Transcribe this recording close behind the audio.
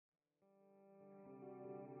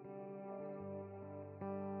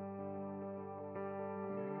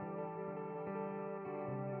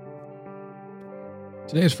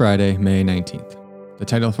Today is Friday, May 19th. The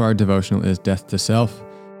title for our devotional is Death to Self,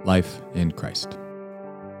 Life in Christ.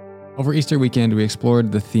 Over Easter weekend, we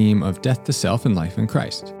explored the theme of death to self and life in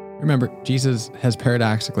Christ. Remember, Jesus has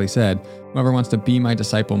paradoxically said, "Whoever wants to be my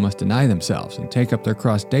disciple must deny themselves and take up their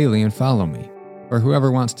cross daily and follow me. For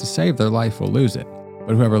whoever wants to save their life will lose it,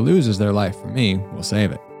 but whoever loses their life for me will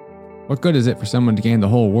save it." What good is it for someone to gain the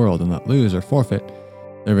whole world and let lose or forfeit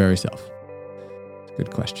their very self? It's a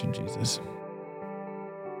good question, Jesus.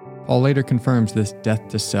 Paul later confirms this death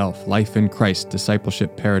to self, life in Christ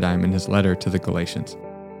discipleship paradigm in his letter to the Galatians.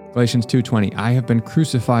 Galatians 2:20, "I have been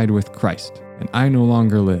crucified with Christ, and I no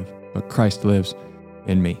longer live, but Christ lives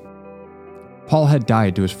in me." Paul had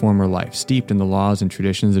died to his former life, steeped in the laws and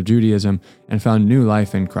traditions of Judaism, and found new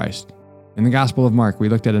life in Christ. In the Gospel of Mark, we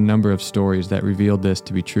looked at a number of stories that revealed this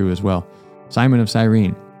to be true as well. Simon of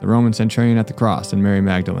Cyrene, the Roman centurion at the cross, and Mary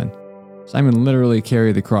Magdalene. Simon literally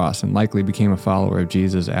carried the cross and likely became a follower of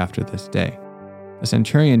Jesus after this day. The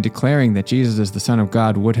centurion declaring that Jesus is the Son of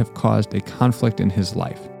God would have caused a conflict in his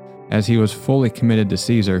life, as he was fully committed to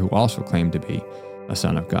Caesar, who also claimed to be a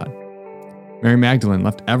son of God. Mary Magdalene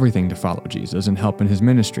left everything to follow Jesus and help in his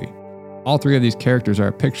ministry. All three of these characters are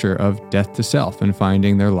a picture of death to self and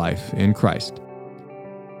finding their life in Christ.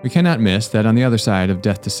 We cannot miss that on the other side of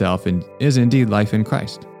death to self is indeed life in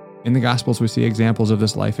Christ. In the Gospels, we see examples of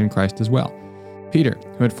this life in Christ as well. Peter,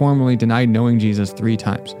 who had formerly denied knowing Jesus 3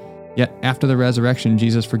 times, yet after the resurrection,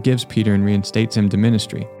 Jesus forgives Peter and reinstates him to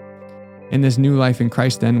ministry. In this new life in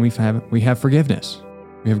Christ, then, we have forgiveness.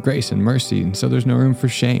 We have grace and mercy, and so there's no room for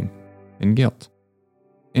shame and guilt.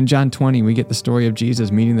 In John 20, we get the story of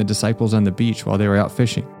Jesus meeting the disciples on the beach while they were out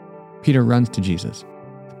fishing. Peter runs to Jesus,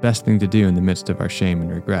 the best thing to do in the midst of our shame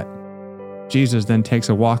and regret. Jesus then takes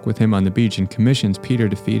a walk with him on the beach and commissions Peter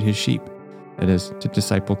to feed his sheep, that is, to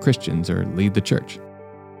disciple Christians or lead the church.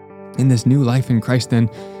 In this new life in Christ, then,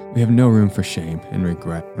 we have no room for shame and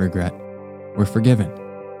regret. We're forgiven.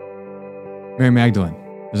 Mary Magdalene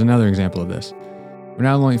is another example of this. We're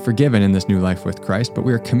not only forgiven in this new life with Christ, but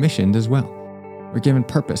we are commissioned as well. We're given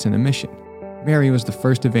purpose and a mission. Mary was the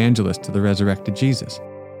first evangelist to the resurrected Jesus.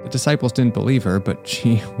 The disciples didn't believe her, but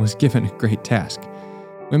she was given a great task.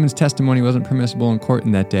 Women's testimony wasn't permissible in court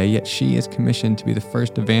in that day, yet she is commissioned to be the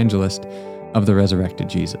first evangelist of the resurrected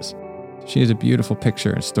Jesus. She is a beautiful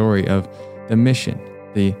picture and story of the mission,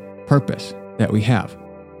 the purpose that we have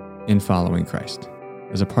in following Christ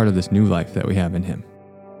as a part of this new life that we have in him.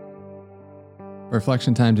 For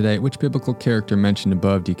reflection time today, which biblical character mentioned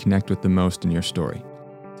above do you connect with the most in your story?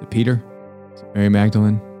 Is it Peter? Is it Mary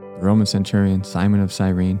Magdalene? The Roman centurion? Simon of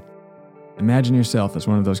Cyrene? Imagine yourself as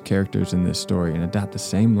one of those characters in this story and adopt the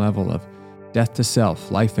same level of death to self,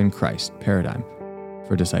 life in Christ paradigm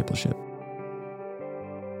for discipleship.